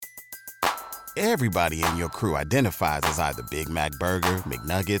Everybody in your crew identifies as either Big Mac Burger,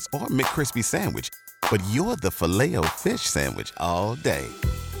 McNuggets, or McCrispy Sandwich. But you're the Filet-O-Fish Sandwich all day.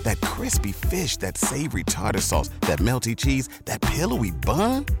 That crispy fish, that savory tartar sauce, that melty cheese, that pillowy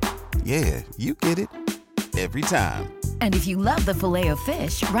bun. Yeah, you get it. Every time. And if you love the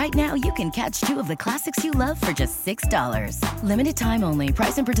Filet-O-Fish, right now you can catch 2 of the classics you love for just $6. Limited time only.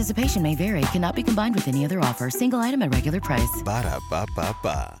 Price and participation may vary. Cannot be combined with any other offer. Single item at regular price.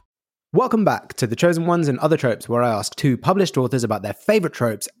 Ba-da-ba-ba-ba. Welcome back to The Chosen Ones and Other Tropes, where I ask 2 published authors about their favourite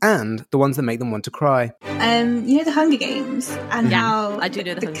tropes and the ones that make them want to cry. You know the Hunger Games and how I do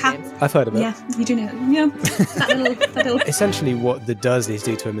know the Hunger Games. I've heard of it. Yeah, you do know. Yeah, that little. Essentially, what the Dursleys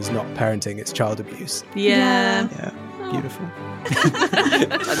do to him is not parenting; it's child abuse. Yeah. Yeah, beautiful.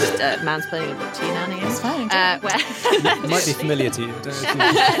 I'm just mansplaining a book to you, Nanny. It's fine. It might be familiar to you. I don't know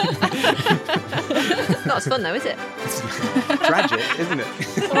Not as fun though, is it? Tragic, isn't it?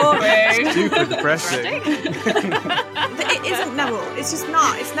 Boring. Super depressing. It isn't Neville. It's just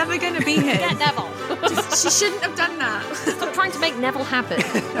not. It's never going to be him. Get Neville. She shouldn't have done that. Stop trying to make Neville happen.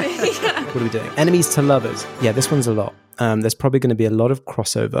 Yeah. What are we doing? Enemies to lovers. Yeah, this one's a lot. There's probably going to be a lot of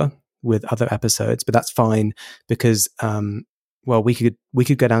crossover with other episodes, but that's fine because we could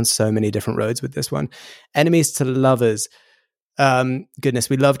go down so many different roads with this one. Enemies to lovers. Goodness,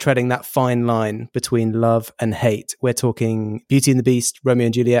 we love treading that fine line between love and hate. We're talking Beauty and the Beast, Romeo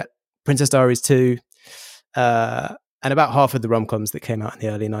and Juliet, Princess Diaries 2, and about half of the rom-coms that came out in the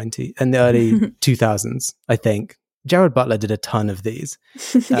early 90s and the early 2000s, I think. Gerard Butler did a ton of these.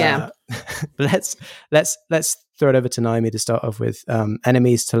 Yeah. Let's throw it over to Naomi to start off with.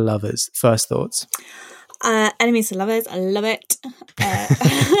 Enemies to lovers. First thoughts. Enemies to lovers. I love it.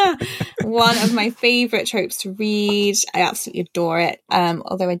 One of my favourite tropes to read. I absolutely adore it.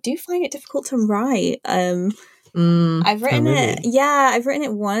 Although I do find it difficult to write. I've written it. Yeah, I've written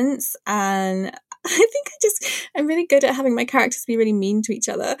it once, and I think I'm really good at having my characters be really mean to each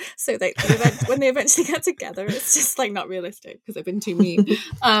other. So when they eventually get together, it's just like not realistic because I've been too mean.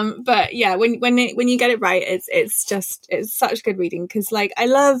 But yeah, when you get it right, it's such good reading because like I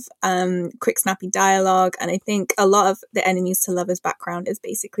love quick snappy dialogue, and I think a lot of the enemies to lovers background is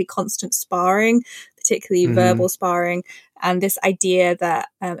basically constant sparring, particularly verbal sparring, and this idea that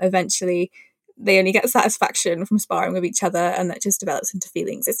eventually they only get satisfaction from sparring with each other, and that just develops into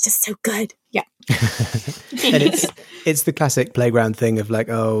feelings. It's just so good. Yeah. And it's the classic playground thing of like,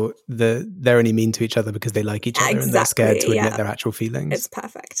 oh, they're only mean to each other because they like each other and they're scared to admit their actual feelings. It's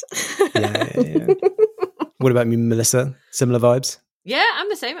perfect. Yeah. What about me, Melissa? Similar vibes? Yeah, I'm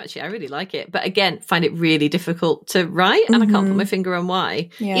the same actually. I really like it, but again, find it really difficult to write, and I can't put my finger on why.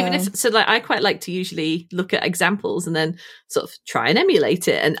 Yeah. Even if so, like I quite like to usually look at examples and then sort of try and emulate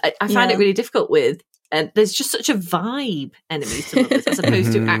it, and I find it really difficult with. And there's just such a vibe, enemies to lovers, as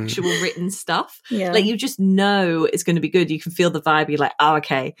opposed to actual written stuff. Yeah. Like you just know it's going to be good. You can feel the vibe. You're like, oh,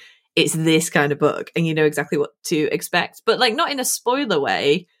 okay, it's this kind of book, and you know exactly what to expect. But like not in a spoiler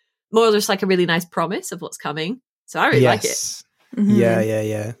way, more just like a really nice promise of what's coming. So I really like it. Mm-hmm.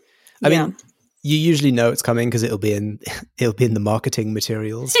 Yeah. I mean, you usually know it's coming because it'll be in the marketing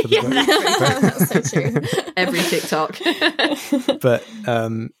materials for the book. That's so true. Every TikTok. But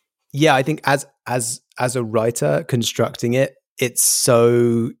I think as a writer constructing it's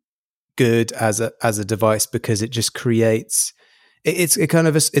so good as a device because it just creates it's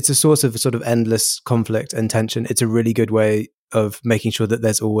a source of sort of endless conflict and tension. It's a really good way of making sure that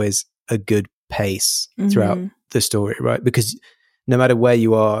there's always a good pace throughout the story, right? Because no matter where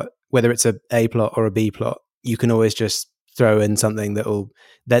you are, whether it's a plot or a B plot, you can always just throw in something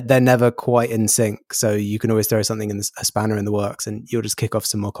that they're never quite in sync. So you can always throw something in a spanner in the works, and you'll just kick off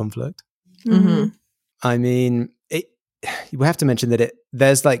some more conflict. Mm-hmm. I mean, we have to mention that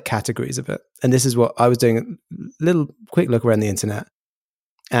there's like categories of it, and this is what I was doing a little quick look around the internet,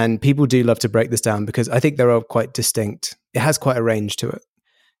 and people do love to break this down because I think they're all quite distinct. It has quite a range to it.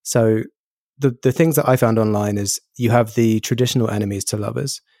 So the things that I found online is you have the traditional enemies to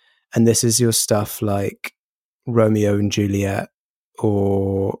lovers, and this is your stuff like Romeo and Juliet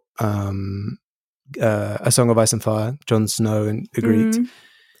or A Song of Ice and Fire, Jon Snow and Ygritte,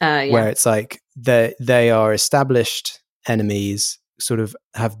 where it's like they are established enemies, sort of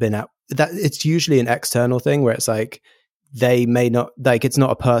have been at that. It's usually an external thing where it's like they may not, like it's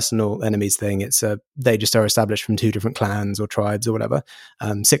not a personal enemies thing. It's they just are established from 2 different clans or tribes or whatever.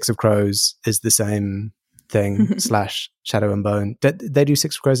 Six of Crows is the same thing / Shadow and Bone. They do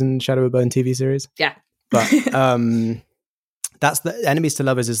Six of Crows and Shadow and Bone TV series. Yeah. But that's the enemies to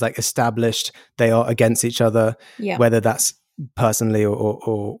lovers is like established. They are against each other, whether that's personally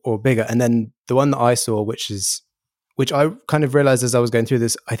or bigger. And then the one that I saw, which which I kind of realized as I was going through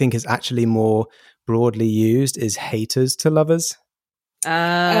this, I think is actually more broadly used, is haters to lovers.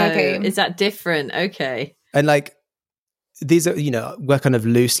 Okay. Is that different? Okay. And like, these are, we're kind of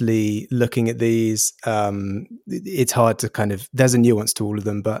loosely looking at these. It's hard to kind of, there's a nuance to all of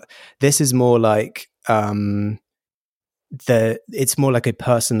them, but this is more like, it's more like a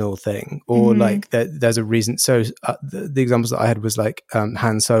personal thing, or like there's a reason. So the examples that I had was like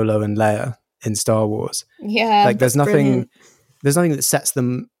Han Solo and Leia in Star Wars. Yeah, like there's nothing that sets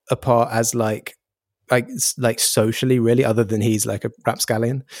them apart as like socially, really, other than he's like a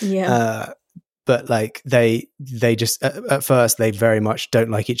rapscallion. Yeah. But like they just at first they very much don't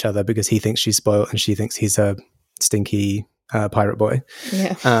like each other because he thinks she's spoiled and she thinks he's a stinky pirate boy.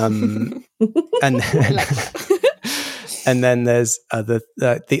 Yeah. And like that. And then there's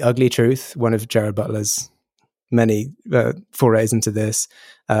the ugly truth, one of Jared Butler's many forays into this,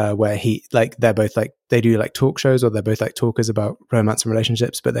 where they're both like, they do like talk shows, or they're both like talkers about romance and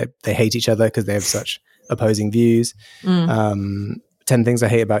relationships, but they hate each other because they have such opposing views. 10 Things I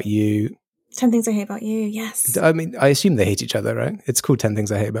Hate About You. 10 Things I Hate About You, yes. I mean, I assume they hate each other, right? It's called 10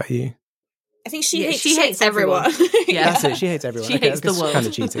 Things I Hate About You. I think she hates everyone. Yeah, that's it. She hates everyone. She hates the world. Kind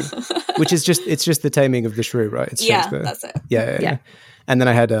of cheating, which is just the Taming of the Shrew, right? It's Shakespeare. That's it. Yeah. And then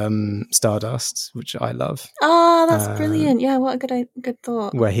I had Stardust, which I love. Oh, that's brilliant. Yeah, what a good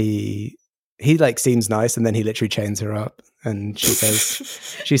thought. Where he like seems nice, and then he literally chains her up, and she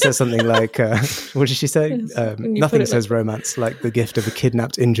says something like, what did she say? Nothing says romance like the gift of a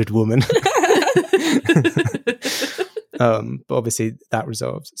kidnapped, injured woman. But obviously that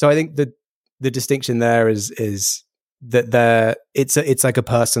resolves. So I think the distinction there is that it's like a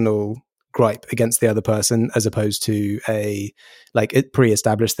personal gripe against the other person, as opposed to a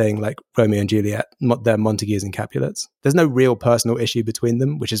pre-established thing like Romeo and Juliet. They're Montagues and Capulets. There's no real personal issue between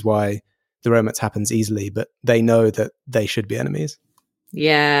them, which is why the romance happens easily, but they know that they should be enemies.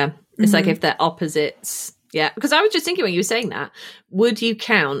 Yeah. It's like if they're opposites. Yeah. Because I was just thinking when you were saying that, would you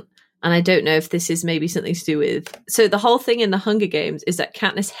count, and I don't know if this is maybe something to do with, so the whole thing in the Hunger Games is that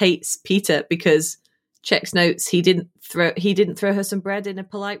Katniss hates Peter because, checks notes, he didn't throw her some bread in a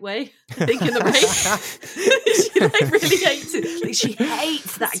polite way, I think, in the race. She like really hates it. Like, she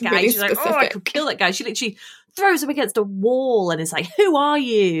hates that guy. Really, she's specific. Like, I could kill that guy. She literally throws him against a wall and is like, who are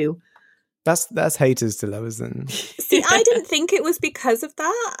you? That's haters to lovers then. See, I didn't think it was because of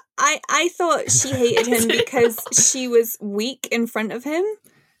that. I thought she hated him because she was weak in front of him.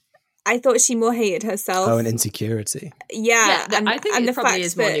 I thought she more hated herself. Oh, an insecurity. Yeah, and I think it probably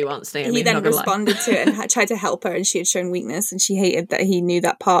is more nuanced. He then responded to it and tried to help her, and she had shown weakness, and she hated that he knew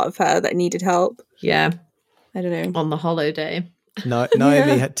that part of her that needed help. Yeah. I don't know. On the holiday.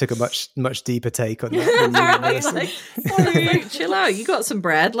 Naomi took a much deeper take on that. Like, chill out. You got some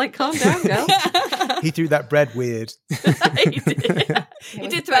bread. Like, calm down, girl. He threw that bread weird. He did. He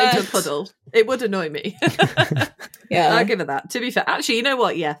did throw it into a puddle. It would annoy me. Yeah, I'll give her that. To be fair, actually, you know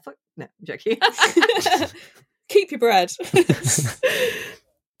what? Yeah, no, I'm joking. Keep your bread.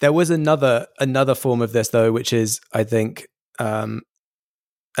 There was another form of this though, which is, I think, and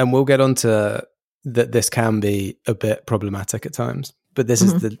we'll get onto that. This can be a bit problematic at times, but this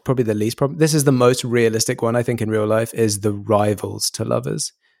is probably the least problem. This is the most realistic one, I think, in real life, is the rivals to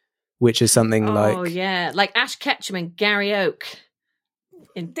lovers, which is something like Ash Ketchum and Gary Oak.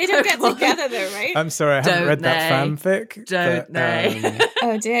 They don't get together though, right? I'm sorry, I haven't read that fanfic. Don't they?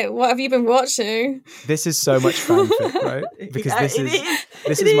 Oh dear, what have you been watching? This is so much fanfic, right? Because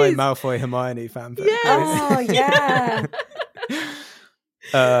this is my Malfoy Hermione fanfic. Yeah. Right? Oh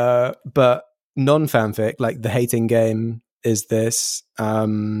yeah. But non-fanfic, like The Hating Game is this.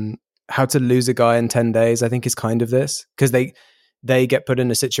 How to Lose a Guy in 10 Days, I think, is kind of this, because they get put in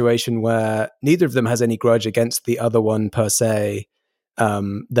a situation where neither of them has any grudge against the other one per se.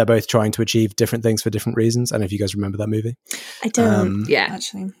 They're both trying to achieve different things for different reasons. I don't know if you guys remember that movie. I don't.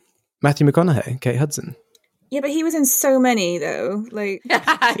 Actually. Matthew McConaughey, Kate Hudson. Yeah, but he was in so many though. Like,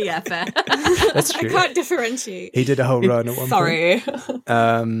 yeah, fair. That's true. I can't differentiate. He did a whole run at one point. Sorry.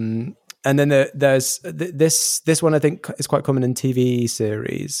 And then there's this one, I think, is quite common in TV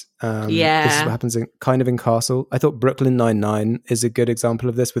series. This is what happens in Castle. I thought Brooklyn Nine-Nine is a good example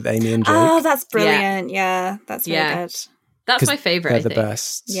of this with Amy and Jake. Oh, that's brilliant. Yeah, that's really good. That's my favorite. They're the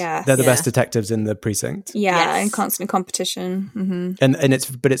best. Yeah, they're the best detectives in the precinct. Yeah, in constant competition. Mm-hmm. And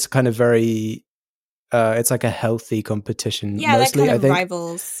it's kind of very, it's like a healthy competition. Yeah, mostly, they're kind I of think.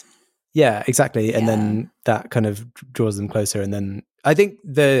 Rivals. Yeah, exactly. And then that kind of draws them closer. And then I think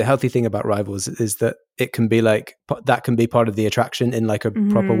the healthy thing about Rivals is that it can be like, that can be part of the attraction in like a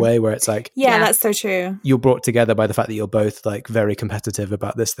proper way, where it's like, yeah, that's so true. You're brought together by the fact that you're both like very competitive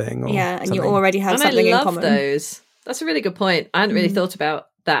about this thing. Or and something. you already have something in common. Those. That's a really good point. I hadn't really thought about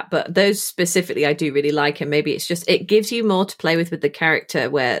that, but those specifically I do really like, and maybe it's just it gives you more to play with the character,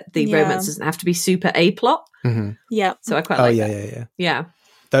 where the romance doesn't have to be super A plot. Yeah, so I quite like that. Yeah.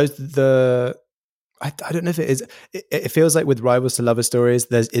 Those I don't know if it is. It feels like with rivals to lover stories,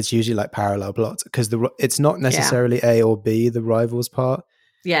 it's usually like parallel plots, because it's not necessarily A or B, the rivals part.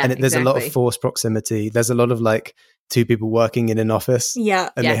 Yeah, and there's a lot of forced proximity. There's a lot of like two people working in an office. Yeah,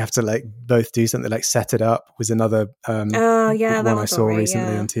 and they have to like both do something. Like Set It Up was another one I saw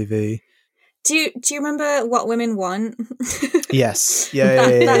recently on TV. Do you remember What Women Want? Yes.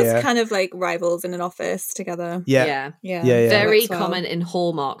 That's kind of like rivals in an office together. Yeah. Very common in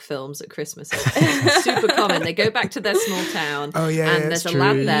Hallmark films at Christmas. Super common. They go back to their small town. Oh yeah, and there's a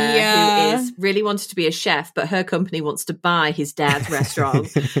lad there who is really wanted to be a chef, but her company wants to buy his dad's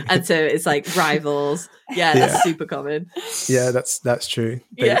restaurant, and so it's like rivals. Yeah, that's super common. Yeah, that's true.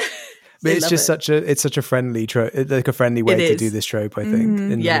 But it's just such a friendly trope, like a friendly way to do this trope, I think,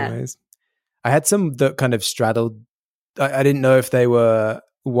 in many ways. I had some that kind of straddled. I didn't know if they were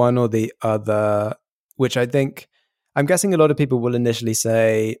one or the other, which I'm guessing a lot of people will initially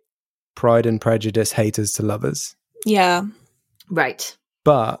say Pride and Prejudice, haters to lovers. Yeah. Right.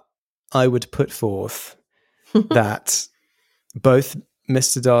 But I would put forth that both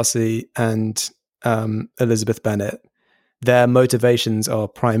Mr. Darcy and Elizabeth Bennet, their motivations are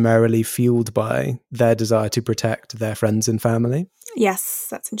primarily fueled by their desire to protect their friends and family. Yes,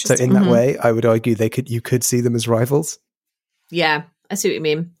 that's interesting. So in that way, I would argue you could see them as rivals. Yeah, I see what you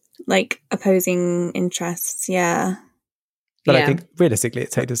mean. Like opposing interests, yeah. But I think realistically,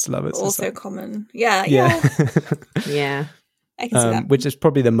 it's haters to lovers. Also like, common. Yeah. Yeah. I can see that. Which is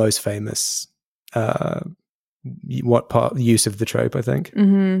probably the most famous use of the trope, I think.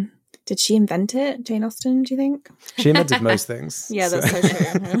 Mm-hmm. Did she invent it, Jane Austen, do you think? She invented most things. Yeah, that's so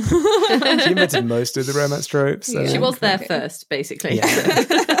true. She invented most of the romance tropes. So. She was there first, basically.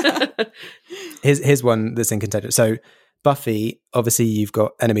 Yeah. Here's one that's in contention. So Buffy, obviously you've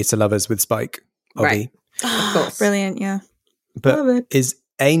got enemies to lovers with Spike, Obby. Right. Of course. Brilliant, yeah. But is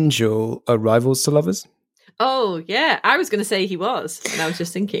Angel a rivals to lovers? Oh, yeah. I was going to say he was. And I was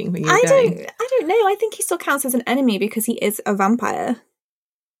just thinking when you were I going. don't know. I think he still counts as an enemy because he is a vampire.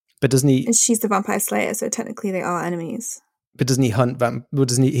 But doesn't he? And she's the vampire slayer, so technically they are enemies. But doesn't he hunt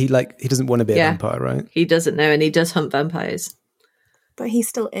doesn't he doesn't want to be a vampire, right? He doesn't know, and he does hunt vampires. But he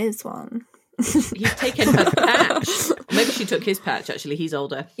still is one. He's taken her patch. Maybe she took his patch, actually. He's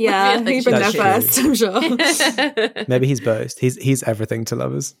older. Yeah, he's been there first, I'm sure. Maybe he's both. He's everything to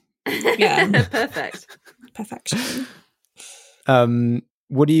lovers. Yeah. Perfect. Perfection.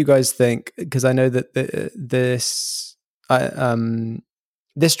 What do you guys think? Because I know that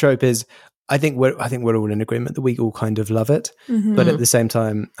this trope is, I think we're all in agreement that we all kind of love it. Mm-hmm. But at the same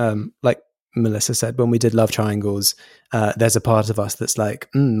time, like Melissa said, when we did Love Triangles, there's a part of us that's like,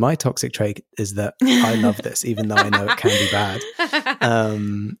 my toxic trait is that I love this, even though I know it can be bad.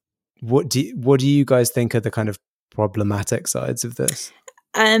 What do you guys think are the kind of problematic sides of this?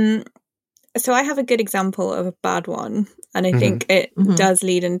 So I have a good example of a bad one, and I think it does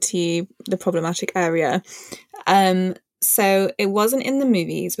lead into the problematic area. So it wasn't in the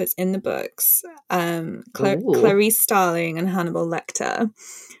movies, but it's in the books. Clarice Starling and Hannibal Lecter.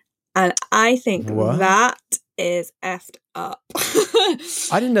 And I think that is effed up.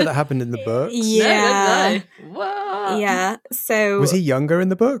 I didn't know that happened in the books. Yeah. No, what? Yeah. So was he younger in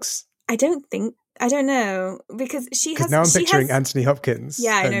the books? I don't know, because she has. Now I'm picturing Anthony Hopkins.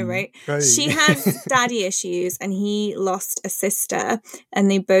 Yeah, I know, right? She has daddy issues, and he lost a sister, and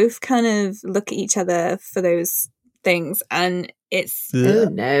they both kind of look at each other for those things, and it's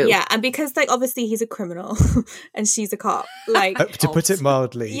yeah, and because like obviously he's a criminal and she's a cop, like to put it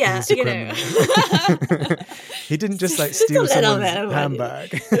mildly, yeah, he's a criminal. He didn't just like steal someone's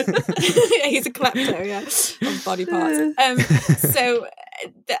handbag. He's a klepto, of body parts. So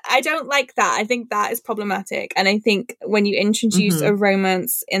I don't like that. I think that is problematic, and I think when you introduce a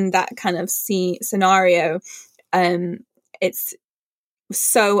romance in that kind of scenario, it's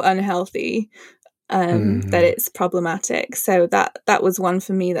so unhealthy. That it's problematic. So that was one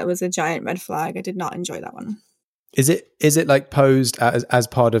for me that was a giant red flag. I did not enjoy that one. Is it like posed as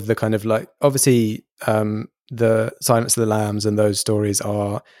part of the kind of like, obviously the Silence of the Lambs and those stories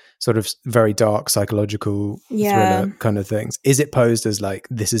are sort of very dark psychological thriller kind of things. Is it posed as like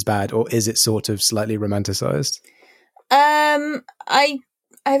this is bad, or is it sort of slightly romanticized?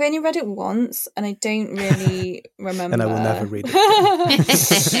 I've only read it once, and I don't really remember. And I will never read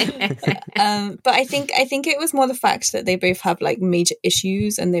it. But I think it was more the fact that they both have like major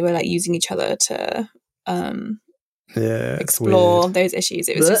issues, and they were like using each other to explore those issues.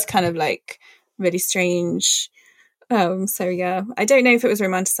 It was just kind of like really strange. So yeah, I don't know if it was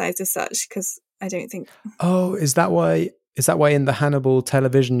romanticized as such, because I don't think. Oh, is that why in the Hannibal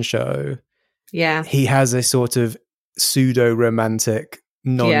television show, he has a sort of pseudo romantic,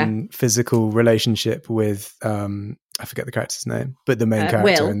 non-physical relationship with I forget the character's name, but the main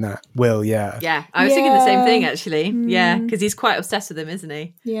character in that, Will. Yeah, I was thinking the same thing actually. Because he's quite obsessed with him, isn't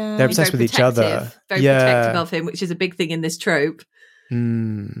he? Yeah, they're obsessed with each other. Very protective of him, which is a big thing in this trope.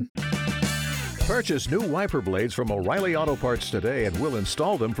 Purchase new wiper blades from O'Reilly Auto Parts today and we'll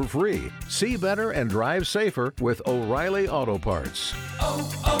install them for free. See better and drive safer with O'Reilly Auto Parts.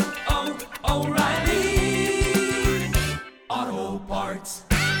 O'Reilly Auto Parts.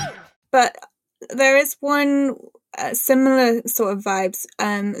 But there is one similar sort of vibes.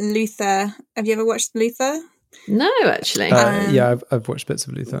 Luther. Have you ever watched Luther? No, actually. Yeah, I've watched bits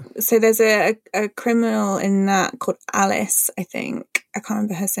of Luther. So there's a criminal in that called Alice, I think. I can't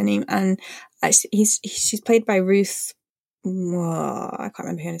remember her surname. And she's played by Ruth. Whoa, I can't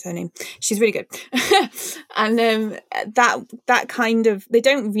remember her surname. She's really good. And that kind of, they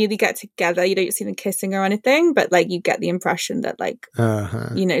don't really get together. You don't see them kissing or anything, but like you get the impression that like,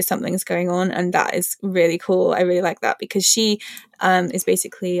 something's going on, and that is really cool. I really like that because she is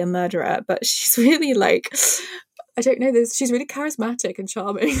basically a murderer, but she's really like, I don't know, she's really charismatic and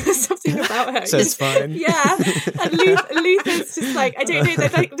charming. There's something about her. So it's fine. Yeah. And Luther's just like, I don't know,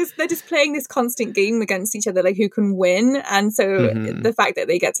 they're just playing this constant game against each other, like who can win. And so the fact that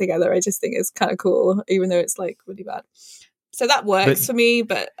they get together, I just think is kind of cool, even though it's like really bad. So that works for me,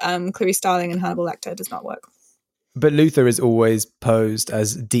 but Clarice Starling and Hannibal Lecter does not work. But Luther is always posed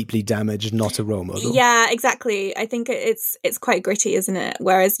as deeply damaged, not a role model. Yeah, exactly. I think it's quite gritty, isn't it?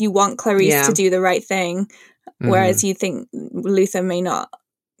 Whereas you want Clarice to do the right thing, whereas you think Luther may not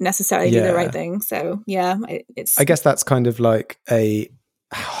necessarily do the right thing. So yeah, I guess that's kind of like a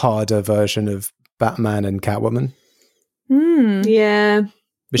harder version of Batman and Catwoman. Yeah,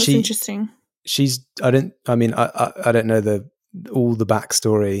 but that's interesting. I don't know all the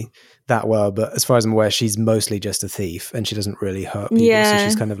backstory that well, but as far as I'm aware, she's mostly just a thief and she doesn't really hurt people. So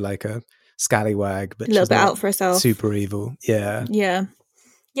she's kind of like a scallywag, but a little she's bit not out for herself. Super evil. Yeah.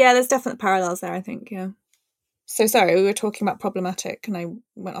 There's definite parallels there, I think. Yeah. So sorry, we were talking about problematic and I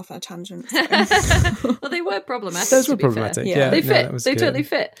went off on a tangent. Well, they were problematic. Those were problematic. Yeah, they fit. They totally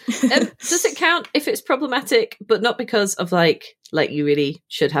fit. Does it count if it's problematic, but not because of like you really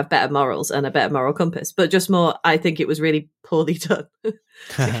should have better morals and a better moral compass, but just more, I think it was really poorly done.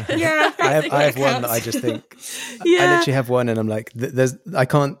 Yeah, I have one that I just think. I literally have one, and I'm like,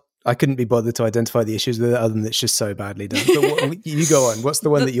 I couldn't be bothered to identify the issues with it other than it's just so badly done. But you go on. What's the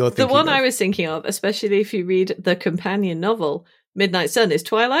one that you're thinking The one of? I was thinking of, especially if you read the companion novel, Midnight Sun, is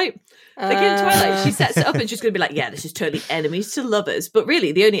Twilight. Like in Twilight, she sets it up and she's going to be like, yeah, this is totally enemies to lovers. But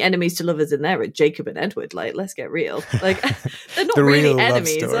really, the only enemies to lovers in there are Jacob and Edward. Like, let's get real. Like, they're not really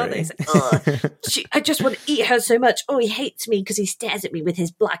enemies, are they? Like, I just want to eat her so much. Oh, he hates me because he stares at me with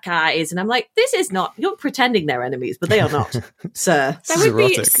his black eyes. And I'm like, this is not, you're pretending they're enemies, but they are not, sir. That would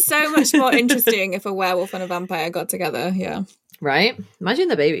be so much more interesting if a werewolf and a vampire got together. Yeah. Right? Imagine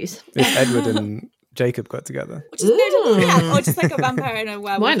the babies. If Edward and Jacob got together. Or just like a vampire and a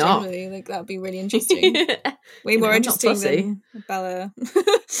werewolf. Why not? Generally. Like, that would be really interesting. Way more interesting than Bella.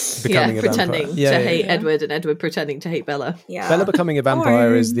 Pretending to hate Edward and Edward pretending to hate Bella. Yeah. Bella becoming a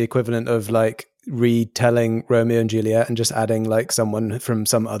vampire is the equivalent of like retelling Romeo and Juliet and just adding like someone from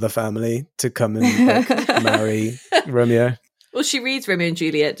some other family to come and like, marry Romeo. Well, she reads Romeo and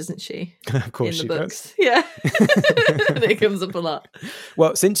Juliet, doesn't she? Of course in the she books. does. Yeah. And it comes up a lot.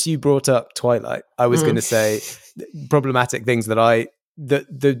 Well, since you brought up Twilight, I was going to say problematic things that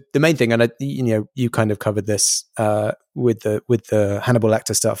the main thing, and you kind of covered this with the Hannibal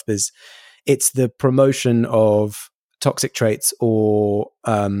Lecter stuff, is it's the promotion of toxic traits or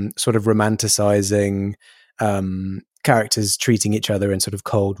sort of romanticizing characters treating each other in sort of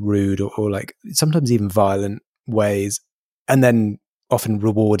cold, rude, or like sometimes even violent ways. And then often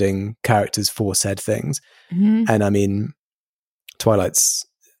rewarding characters for said things. Mm-hmm. And I mean, Twilight's,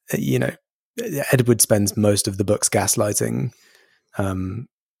 Edward spends most of the books gaslighting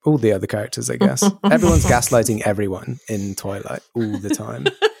all the other characters, I guess. Everyone's gaslighting everyone in Twilight all the time.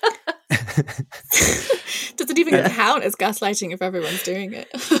 Does it even count as gaslighting if everyone's doing it?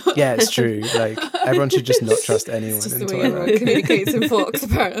 Yeah, it's true. Like, everyone should just not trust anyone it's just in the Twilight. way everyone communicates in Forks,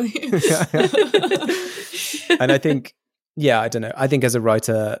 apparently. And I think, I don't know. I think as a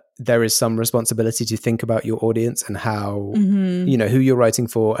writer, there is some responsibility to think about your audience and how, who you're writing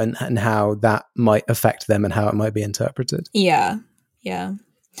for and how that might affect them and how it might be interpreted. Yeah.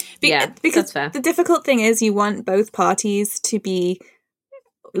 Because that's fair. The difficult thing is you want both parties to be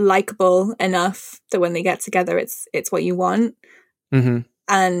likable enough that when they get together, it's what you want. Mm-hmm.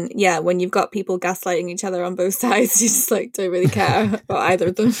 And yeah, when you've got people gaslighting each other on both sides, you just like don't really care about either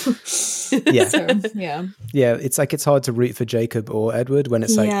of them. Yeah. So, yeah. Yeah, it's like it's hard to root for Jacob or Edward when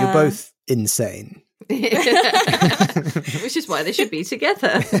it's like you're both insane. Which is why they should be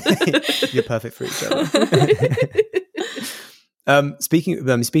together. You're perfect for each other.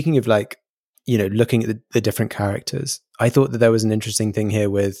 Speaking of like, you know, looking at the different characters, I thought that there was an interesting thing here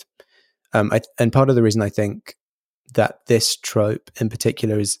with, and part of the reason I think that this trope in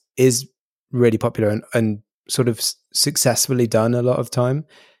particular is really popular and sort of successfully done a lot of time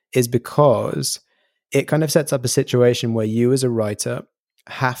is because it kind of sets up a situation where you as a writer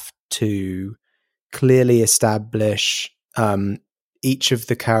have to clearly establish each of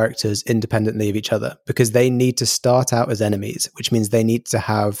the characters independently of each other, because they need to start out as enemies, which means they need to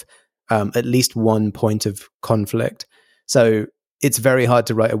have at least one point of conflict. So it's very hard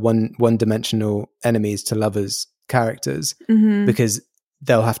to write a one-dimensional enemies to lovers characters, because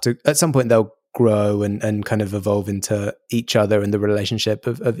they'll have to, at some point they'll grow and kind of evolve into each other and the relationship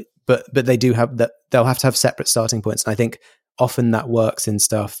but they do have that, they'll have to have separate starting points. And I think often that works in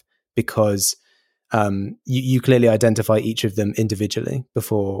stuff because you clearly identify each of them individually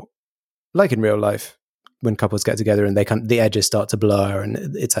before, like in real life, when couples get together and the edges start to blur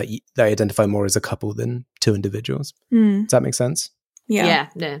and it's like they identify more as a couple than two individuals. Does that make sense? Yeah,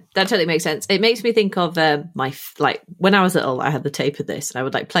 no, that totally makes sense. It makes me think of like when I was little, I had the tape of this and I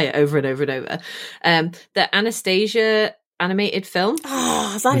would like play it over and over and over. The Anastasia animated film.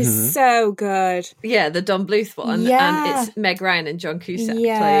 Oh, that is so good. Yeah, the Don Bluth one. Yeah. And it's Meg Ryan and John Cusack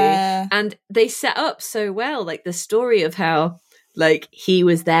Yeah. play. And they set up so well, like the story of how like he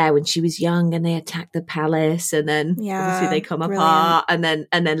was there when she was young and they attacked the palace and then obviously they come apart and then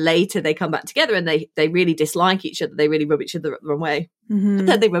later they come back together and they really dislike each other. They really rub each other up the wrong way. And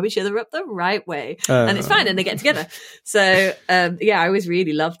then they rub each other up the right way. And it's fine and they get together. So yeah, I always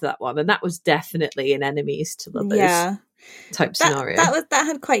really loved that one. And that was definitely an enemies to lovers type scenario. That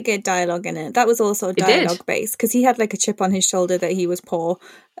had quite good dialogue in it. That was also dialogue based because he had like a chip on his shoulder that he was poor.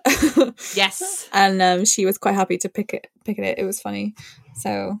 Yes. And she was quite happy to pick it. It was funny.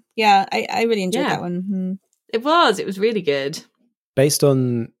 So yeah, I really enjoyed that one. It was really good. Based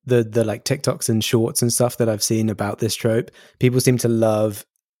on the like TikToks and shorts and stuff that I've seen about this trope, people seem to love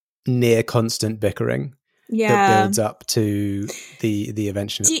near constant bickering that builds up to the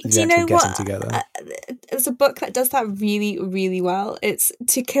eventual getting together. There's a book that does that really, really well. It's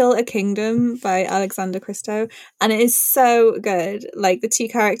To Kill a Kingdom by Alexander Christo, and it is so good. Like the two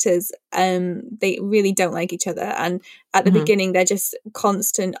characters, they really don't like each other, and at the beginning they're just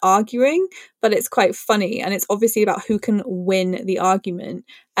constant arguing, but it's quite funny, and it's obviously about who can win the argument.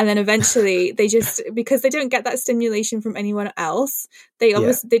 And then eventually they just, because they don't get that stimulation from anyone else, they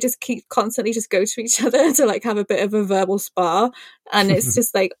just keep constantly just go to each other to like have a bit of a verbal spar, and it's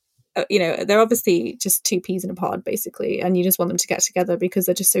just like, you know, they're obviously just two peas in a pod basically, and you just want them to get together because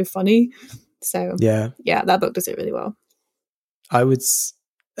they're just so funny. So yeah, that book does it really well. What was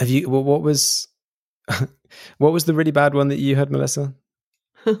the really bad one that you had, Melissa?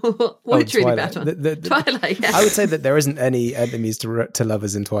 Which really bad one? Twilight. Yeah. I would say that there isn't any enemies to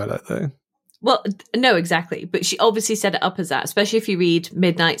lovers in Twilight, though. Well, no, exactly. But she obviously set it up as that, especially if you read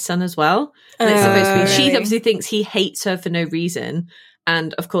Midnight Sun as well. And it's supposed to be, she obviously thinks he hates her for no reason.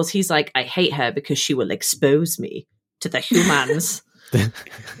 And of course, he's like, I hate her because she will expose me to the humans.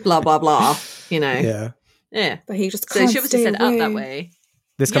 Blah, blah, blah. You know? Yeah. But he just so she obviously set it up that way.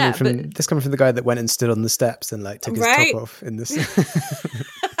 This coming from the guy that went and stood on the steps and like took his top off in this.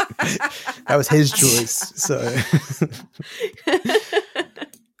 That was his choice. So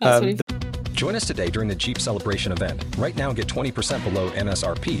join us today during the Jeep Celebration event. Right now, get 20% below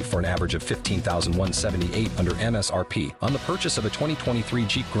MSRP for an average of $15,178 under MSRP on the purchase of a 2023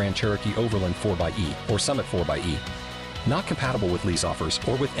 Jeep Grand Cherokee Overland 4xE or Summit 4xE. Not compatible with lease offers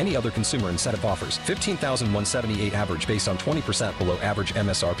or with any other consumer incentive offers. $15,178 average based on 20% below average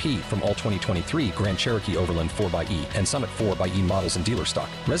MSRP from all 2023 Grand Cherokee Overland 4xE and Summit 4xE models in dealer stock.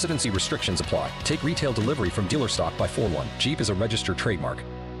 Residency restrictions apply. Take retail delivery from dealer stock by 4/1. Jeep is a registered trademark.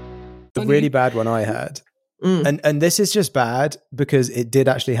 The really bad one I had, and this is just bad because it did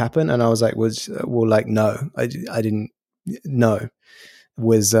actually happen, and I was like, no, I didn't know.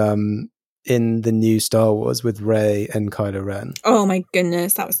 Was in the new Star Wars with Rey and Kylo Ren. Oh my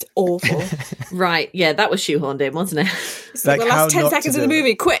goodness, that was awful. Right, yeah, that was shoehorned in, wasn't it? It's like the last 10 seconds of the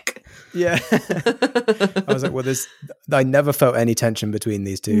movie, quick! Yeah. I was like, I never felt any tension between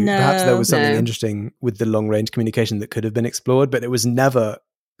these two. No, perhaps there was something interesting with the long-range communication that could have been explored, but it was never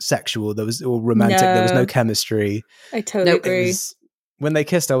sexual, or romantic. There was no chemistry. I totally agree. when they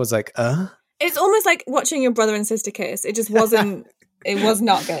kissed, I was like, It's almost like watching your brother and sister kiss. It just wasn't. It was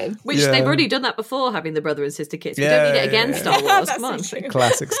not good. Which they've already done that before, having the brother and sister kiss. We don't need it again, Star Wars. Come on.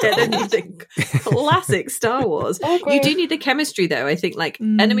 Classic Star Wars. Classic Star Wars. You do need the chemistry, though. I think, like,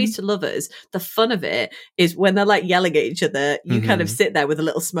 enemies to lovers, the fun of it is when they're, like, yelling at each other, you kind of sit there with a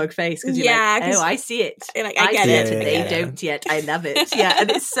little smug face because you're like, oh, I see it. Like, I get it. They don't yet. I love it. Yeah, and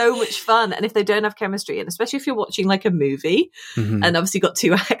it's so much fun. And if they don't have chemistry, and especially if you're watching, like, a movie, and obviously got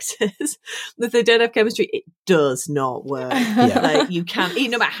two actors, if they don't have chemistry, it does not work. Like, you can't,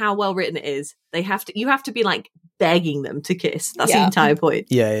 no matter how well written it is, you have to be like begging them to kiss. That's the entire point.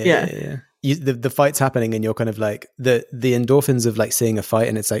 Yeah. The fight's happening and you're kind of like the endorphins of like seeing a fight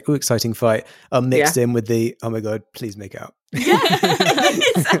and it's like, oh, exciting fight, are mixed in with the, oh my God, please make out. It's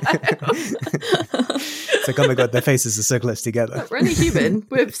like, oh my God, their faces are so close together. We're only human.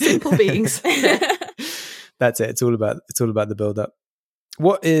 We're simple beings. That's it. It's all about the build up.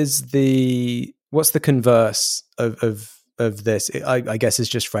 What's the converse of this? I guess it's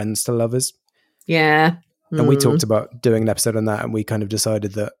just friends to lovers. Yeah. And we talked about doing an episode on that and we kind of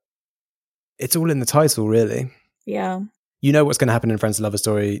decided that it's all in the title, really. Yeah. You know what's going to happen in Friends to Lovers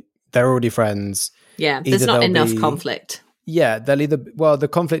story. They're already friends. Yeah, there's not enough conflict. Yeah, the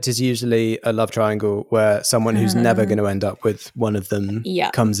conflict is usually a love triangle where someone who's never going to end up with one of them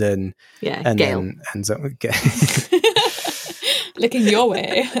comes in and Gail. then ends up with Gail. Looking your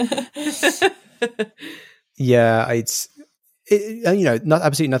way. Yeah,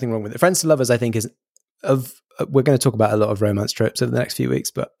 absolutely nothing wrong with it. Friends to Lovers, I think, we're going to talk about a lot of romance tropes over the next few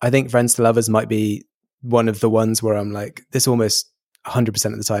weeks, but I think Friends to Lovers might be one of the ones where I'm like, this almost 100%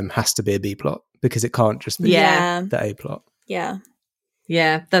 of the time has to be a B plot because it can't just be the A plot. Yeah.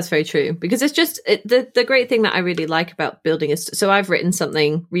 Yeah, that's very true. Because it's just the great thing that I really like about building so I've written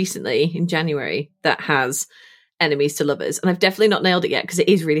something recently in January that has enemies to lovers, and I've definitely not nailed it yet because it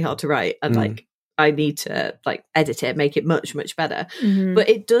is really hard to write and like I need to like edit it, make it much, much better. But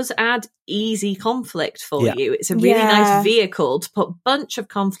it does add easy conflict for you. It's a really nice vehicle to put a bunch of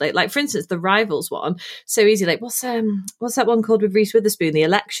conflict. Like, for instance, the Rivals one, so easy. Like, what's that one called with Reese Witherspoon? The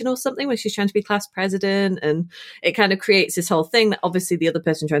Election or something, where she's trying to be class president, and it kind of creates this whole thing that obviously the other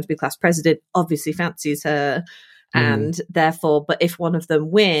person trying to be class president obviously fancies her. And therefore, but if one of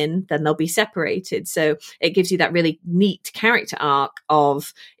them win, then they'll be separated. So it gives you that really neat character arc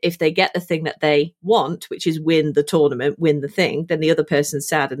of if they get the thing that they want, which is win the tournament, win the thing, then the other person's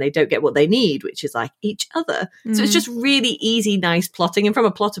sad and they don't get what they need, which is like each other. So it's just really easy, nice plotting. And from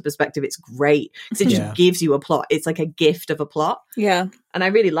a plotter perspective, it's great because it just gives you a plot. It's like a gift of a plot. Yeah. And I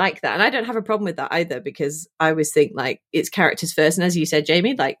really like that. And I don't have a problem with that either because I always think like it's characters first. And as you said,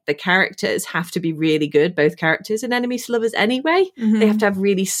 Jamie, like the characters have to be really good, both characters and enemies to lovers anyway. They have to have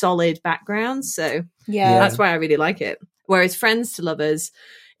really solid backgrounds. So that's why I really like it. Whereas Friends to Lovers,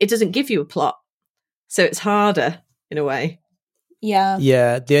 it doesn't give you a plot. So it's harder in a way. Yeah.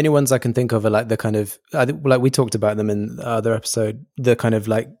 Yeah. The only ones I can think of are like the kind of, like we talked about them in the other episode, the kind of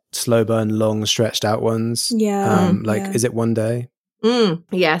like slow burn, long stretched out ones. Yeah. Is it One Day?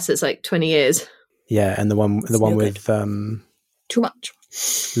 Yes, it's like 20 years. Yeah, and the one with Too Much.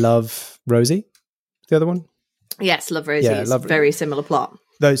 Love Rosie, the other one. Yes, Love Rosie. Yeah, very similar plot.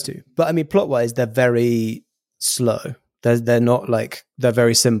 Those two, but I mean, plot wise, they're very slow. They're not like they're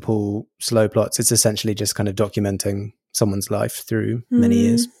very simple, slow plots. It's essentially just kind of documenting someone's life through many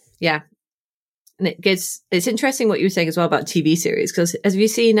years. Yeah, and it's interesting what you were saying as well about TV series because have you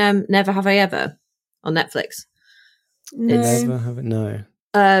seen Never Have I Ever on Netflix? No.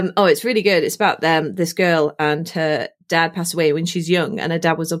 It's really good. It's about this girl and her dad passed away when she's young, and her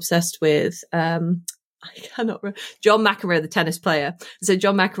dad was obsessed with I cannot remember. John McEnroe, the tennis player. So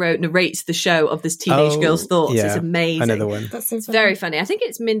John McEnroe narrates the show of this teenage girl's thoughts. Yeah, it's amazing. Another one. That's so it's very funny. I think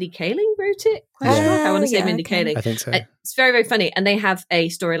it's Mindy Kaling wrote it. I want to say Mindy Kaling. I think so. It's very, very funny. And they have a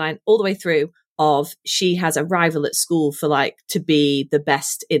storyline all the way through of she has a rival at school for like to be the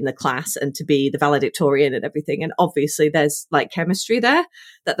best in the class and to be the valedictorian and everything. And obviously there's like chemistry there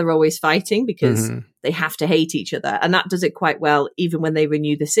that they're always fighting because they have to hate each other. And that does it quite well, even when they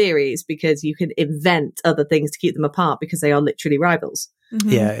renew the series, because you can invent other things to keep them apart because they are literally rivals.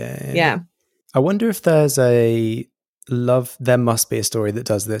 Yeah. I wonder if there's there must be a story that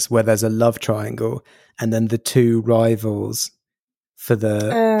does this where there's a love triangle and then the two rivals for the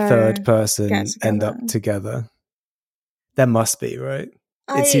third person end up together. There must be, right?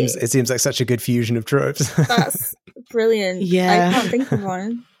 It seems like such a good fusion of tropes. That's brilliant. Yeah. I can't think of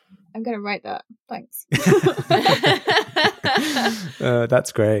one. I'm going to write that. Thanks.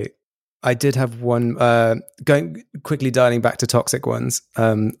 That's great. I did have one, going quickly dialing back to toxic ones.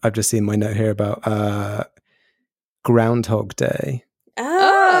 I've just seen my note here about Groundhog Day.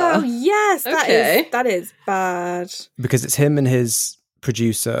 Oh, yes, okay. that is bad. Because it's him and his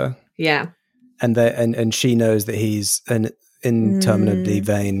producer. Yeah. And she knows that he's an interminably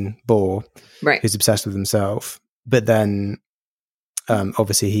vain bore, right, who's obsessed with himself. But then,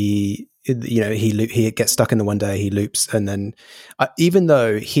 obviously, he gets stuck in the one day. He loops, and then, even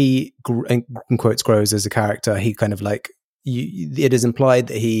though he in quotes grows as a character, he kind of like it is implied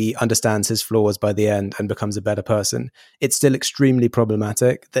that he understands his flaws by the end and becomes a better person. It's still extremely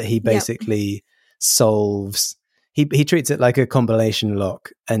problematic that he basically solves. He treats it like a combination lock,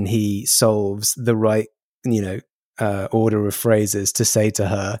 and he solves the right, order of phrases to say to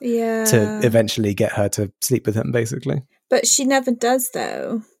her to eventually get her to sleep with him, basically. But she never does,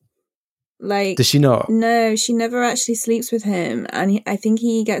 though. Like, does she not? No, she never actually sleeps with him, and I think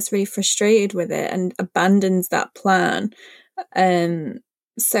he gets really frustrated with it and abandons that plan. And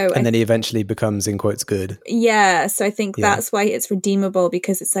then he eventually becomes, in quotes, good. Yeah, so I think that's why it's redeemable,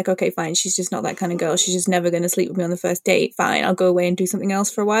 because it's like, okay, fine, she's just not that kind of girl. She's just never going to sleep with me on the first date. Fine, I'll go away and do something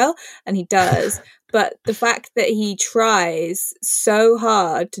else for a while. And he does. But the fact that he tries so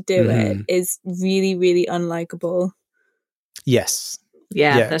hard to do it is really, really unlikable. Yes.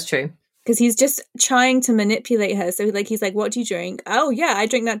 Yeah, that's true. Because he's just trying to manipulate her. So he's like, what do you drink? Oh, yeah, I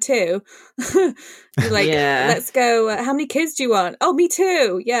drink that too. Let's go. How many kids do you want? Oh, me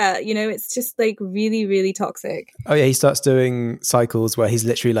too. Yeah, it's just like really, really toxic. Oh, yeah, he starts doing cycles where he's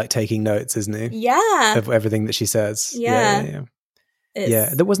literally like taking notes, isn't he? Yeah. Of everything that she says. Yeah.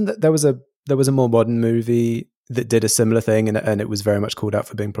 Yeah. There was a more modern movie that did a similar thing, and it was very much called out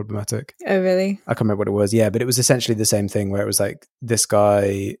for being problematic. Oh, really? I can't remember what it was. Yeah, but it was essentially the same thing where it was like this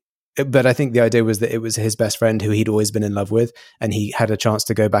guy. But I think the idea was that it was his best friend who he'd always been in love with, and he had a chance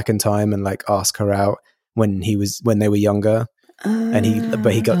to go back in time and like ask her out when they were younger, and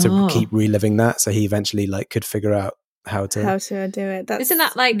he got to keep reliving that, so he eventually like could figure out how to do it. Isn't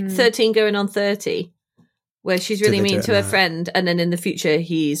that like 13 going on 30, where she's really mean to her friend, and then in the future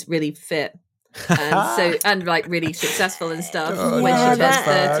he's really fit and like really successful and stuff when she turns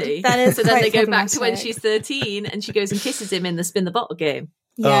 30. That is so then they go back to when she's 13, and she goes and kisses him in the spin the bottle game.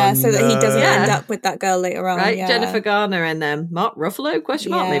 Yeah, so that he doesn't end up with that girl later on. Right, yeah. Jennifer Garner and Mark Ruffalo?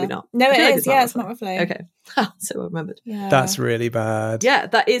 Question mark? Maybe not. No, it is. Yeah, it's Mark Ruffalo. Okay, so I remembered. Yeah. That's really bad. Yeah,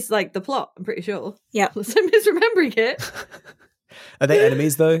 that is like the plot. I'm pretty sure. Yeah, I'm misremembering it. Are they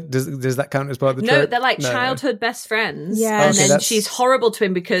enemies though? Does that count as part of the trope? No, they're like childhood best friends. Yeah, and then she's horrible to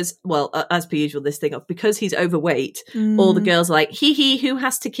him because, as per usual, this thing of because he's overweight, all the girls are like, he, who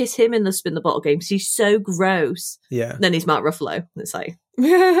has to kiss him in the spin the bottle game? He's so gross. Yeah. And then he's Mark Ruffalo. And it's like,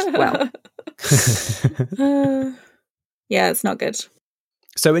 well. Yeah, it's not good.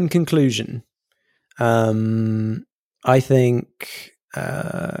 So in conclusion, I think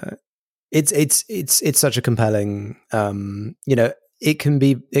it's such a compelling, it can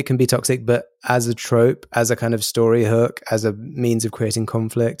be toxic, but as a trope, as a kind of story hook, as a means of creating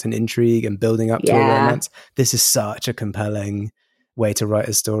conflict and intrigue and building up to a romance, this is such a compelling way to write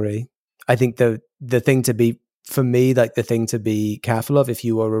a story. I think the thing to be, for me, like the thing to be careful of if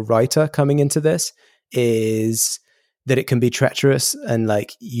you are a writer coming into this is that it can be treacherous, and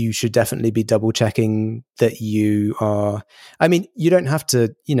like you should definitely be double checking that you are, I mean, you don't have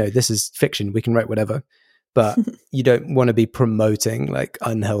to, this is fiction, we can write whatever, but you don't want to be promoting like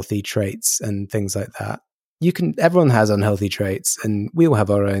unhealthy traits and things like that. Everyone has unhealthy traits, and we all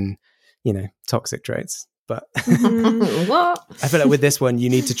have our own, toxic traits. But what? I feel like with this one, you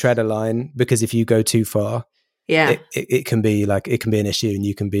need to tread a line, because if you go too far, it can be an issue, and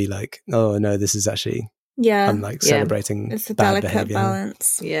you can be like, oh no, this is actually, I'm like celebrating it's a bad delicate behavior.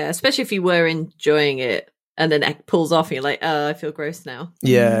 balance. Yeah, especially if you were enjoying it and then it pulls off and you're like, oh, I feel gross now.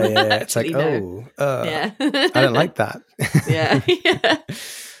 Yeah. It's like, no. I don't like that. Yeah.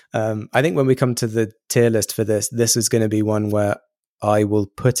 I think when we come to the tier list for this is going to be one where I will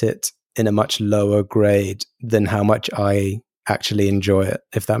put it in a much lower grade than how much I actually enjoy it,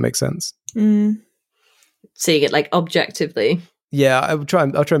 if that makes sense. Seeing it like objectively. Yeah, I'll try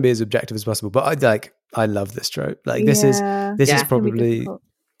and be as objective as possible, but I love this trope. Like this is probably,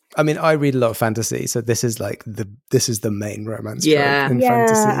 I mean, I read a lot of fantasy, so this is like the main romance trope in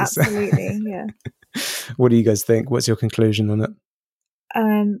fantasy. Absolutely. Yeah. What do you guys think? What's your conclusion on it?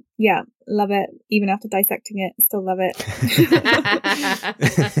 Yeah, love it. Even after dissecting it, still love it.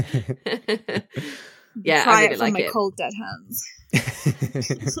 Yeah, try I really it from like my cold dead hands.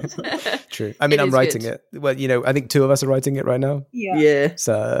 True. I mean, I'm writing it. Well, I think two of us are writing it right now. Yeah.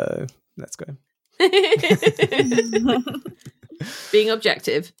 So let's go. Being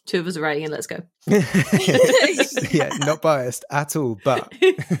objective, two of us are writing it. Let's go. Yeah, not biased at all, but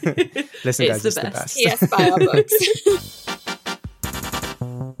listen, guys, it's the best. Yes, buy our books.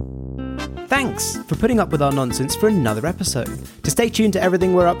 Thanks for putting up with our nonsense for another episode. To stay tuned to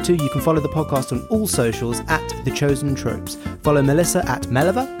everything we're up to, you can follow the podcast on all socials at The Chosen Tropes. Follow Melissa at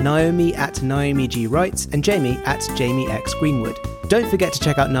Meleva, Naomi at Naomi G. Writes, and Jamie at Jamie X. Greenwood. Don't forget to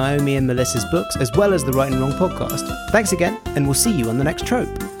check out Naomi and Melissa's books, as well as the Right and Wrong podcast. Thanks again, and we'll see you on the next trope.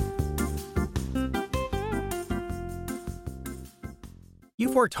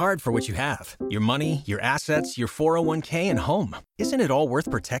 You've worked hard for what you have. Your money, your assets, your 401k, and home. Isn't it all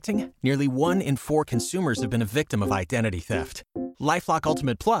worth protecting? Nearly 1 in 4 consumers have been a victim of identity theft. LifeLock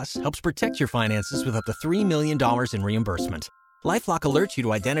Ultimate Plus helps protect your finances with up to $3 million in reimbursement. LifeLock alerts you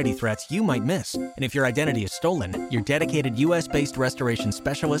to identity threats you might miss. And if your identity is stolen, your dedicated U.S.-based restoration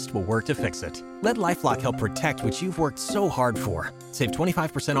specialist will work to fix it. Let LifeLock help protect what you've worked so hard for. Save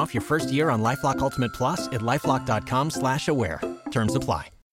 25% off your first year on LifeLock Ultimate Plus at LifeLock.com/aware. Terms apply.